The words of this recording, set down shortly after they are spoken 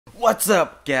What's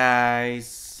up,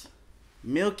 guys?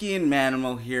 Milky and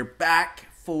Manimal here, back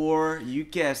for, you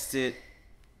guessed it,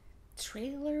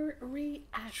 trailer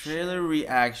reaction. Trailer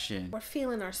reaction. We're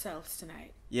feeling ourselves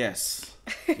tonight. Yes,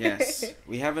 yes.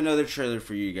 We have another trailer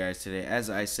for you guys today.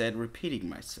 As I said, repeating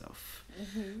myself.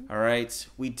 All right,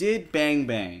 we did Bang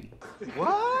Bang.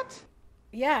 What?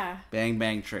 Yeah. Bang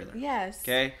Bang trailer. Yes.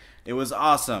 Okay, it was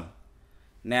awesome.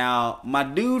 Now, my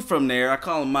dude from there, I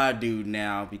call him my dude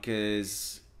now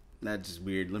because that's just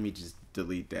weird. Let me just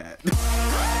delete that.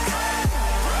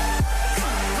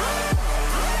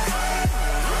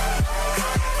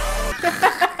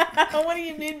 What do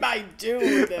you mean by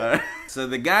dude? So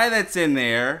the guy that's in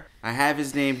there, I have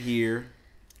his name here.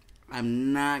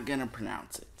 I'm not gonna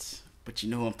pronounce it, but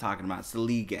you know who I'm talking about. It's the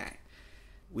lead guy.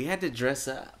 We had to dress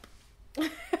up.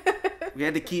 We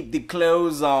had to keep the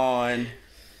clothes on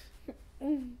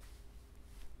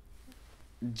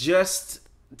just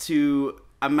to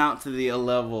amount to the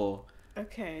level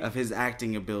of his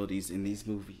acting abilities in these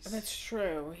movies. That's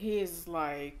true. He's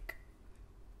like...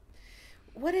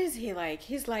 What is he like?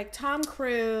 He's like Tom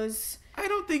Cruise. I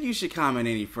don't think you should comment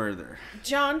any further.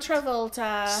 John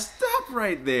Travolta. Stop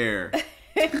right there.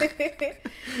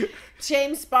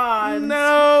 James Bond. No.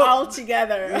 All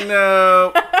together.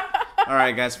 No. All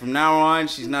right, guys. From now on,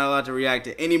 she's not allowed to react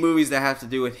to any movies that have to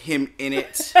do with him in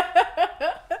it.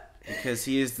 Because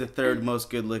he is the third most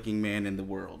good-looking man in the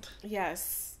world.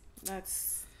 Yes.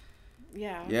 That's...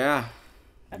 Yeah. Yeah.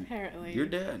 Apparently. You're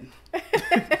dead.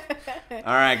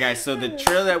 Alright, guys. So the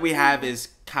trailer that we have is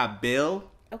Kaabil.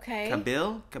 Okay.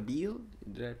 Kaabil?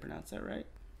 Did I pronounce that right?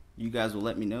 You guys will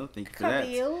let me know. Thank you for that.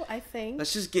 Kaabil, I think.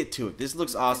 Let's just get to it. This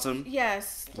looks awesome.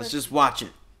 Yes. Let's just watch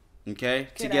it. Okay?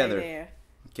 Good Together. idea.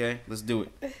 Okay? Let's do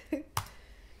it.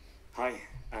 Hi,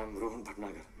 I'm Rohan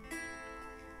Bhatnagar.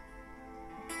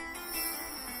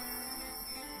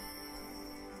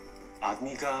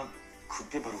 आदमी का खुद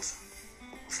पे भरोसा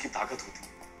उसकी ताकत होती है।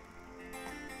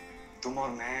 तुम और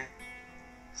मैं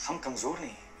हम कमजोर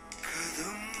नहीं।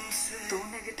 दो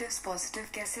नेगेटिव्स पॉजिटिव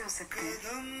कैसे हो सकते हैं?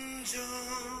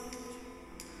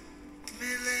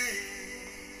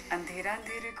 अंधेरा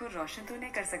अंधेरे को रोशन तो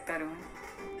नहीं कर सकता रोहन।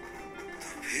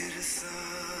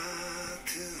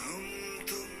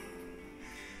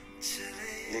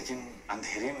 लेकिन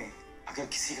अंधेरे में अगर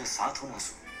किसी का साथ हो ना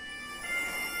सो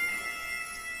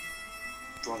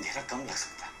तो अंधेरा कम लग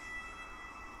सकता है।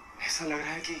 ऐसा लग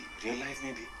रहा है कि रियल लाइफ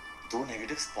में भी दो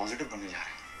नेगेटिव्स पॉजिटिव बनने जा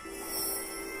रहे हैं।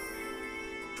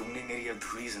 तुमने मेरी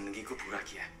अधूरी जिंदगी को पूरा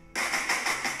किया है।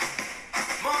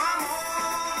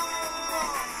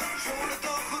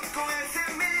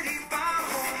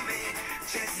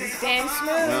 Damn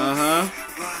smooth.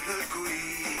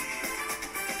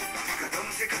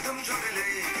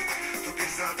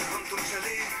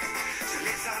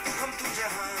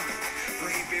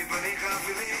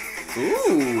 Ooh.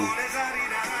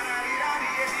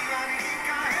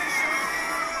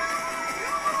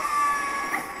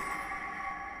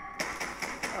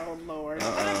 Oh Lord.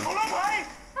 खोलो भाई,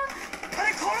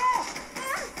 अरे खोलो।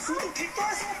 सू ठीक तो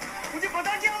है सू, मुझे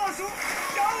पता क्या हुआ सू,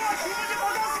 क्या हुआ सू मुझे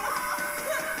पता सू।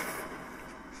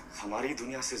 हमारी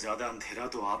दुनिया से ज्यादा अंधेरा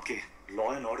तो आपके लॉ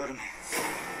एंड ऑर्डर में।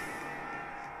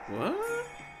 What?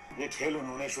 ये खेल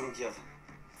उन्होंने शुरू किया था।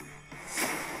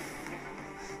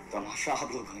 तमाशा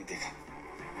आप लोगों ने देखा।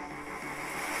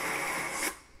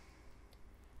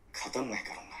 खत्म नहीं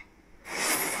करूंगा।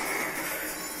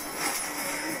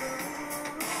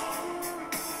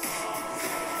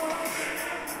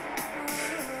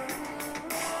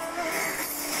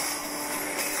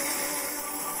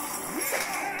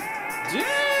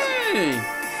 Dang.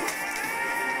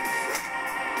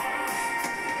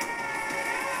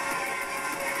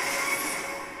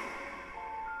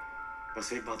 बस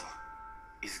एक बात हो,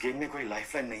 इस गेम में कोई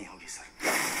लाइफलाइन नहीं होगी sir.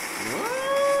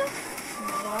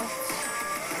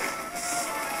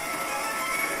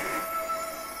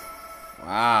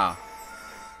 Wow.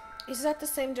 Is that the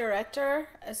same director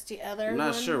as the other I'm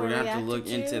not one sure. We're we going to have to look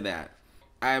reacted into that.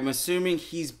 I'm assuming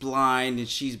he's blind and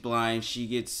she's blind. She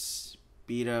gets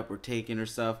beat up or taken or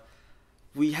stuff.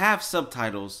 We have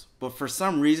subtitles, but for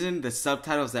some reason, the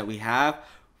subtitles that we have,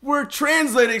 we're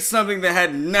translating something that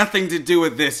had nothing to do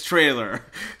with this trailer.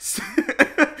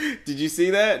 Did you see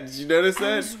that? Did you notice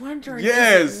that? I was wondering,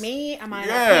 yes. Is it me? Am I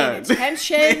not paying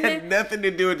attention? It had nothing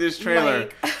to do with this trailer.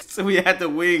 So we had to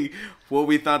wing what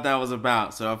we thought that was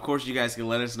about. So of course you guys can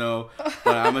let us know.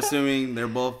 But I'm assuming they're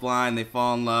both blind. They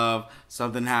fall in love.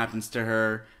 Something happens to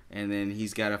her. And then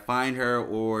he's got to find her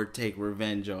or take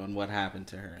revenge on what happened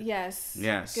to her. Yes.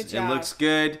 Yes. Good job. It looks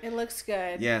good. It looks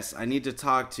good. Yes. I need to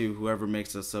talk to whoever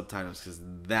makes those subtitles because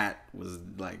that was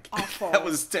like... awful. That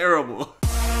was terrible.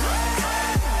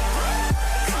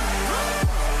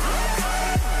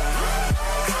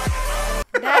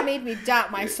 made me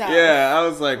doubt myself. Yeah, I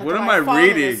was like, what am I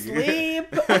reading?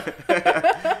 Asleep?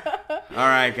 All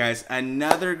right, guys.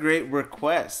 Another great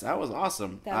request. That was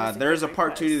awesome. There's a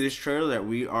part 2 to this trailer that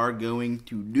we are going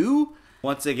to do.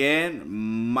 Once again,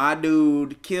 my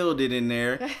dude killed it in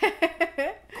there.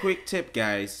 Quick tip,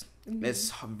 guys.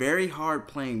 It's very hard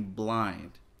playing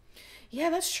blind. Yeah,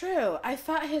 that's true. I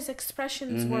thought his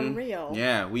expressions were real.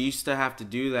 Yeah, we used to have to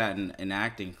do that in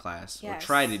acting class. Or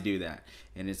try to do that.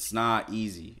 And it's not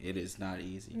easy. It is not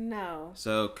easy. No.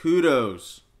 So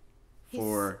kudos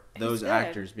for those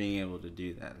actors being able to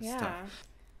do that. It's tough.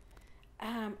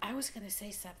 I was going to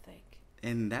say something.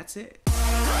 And that's it.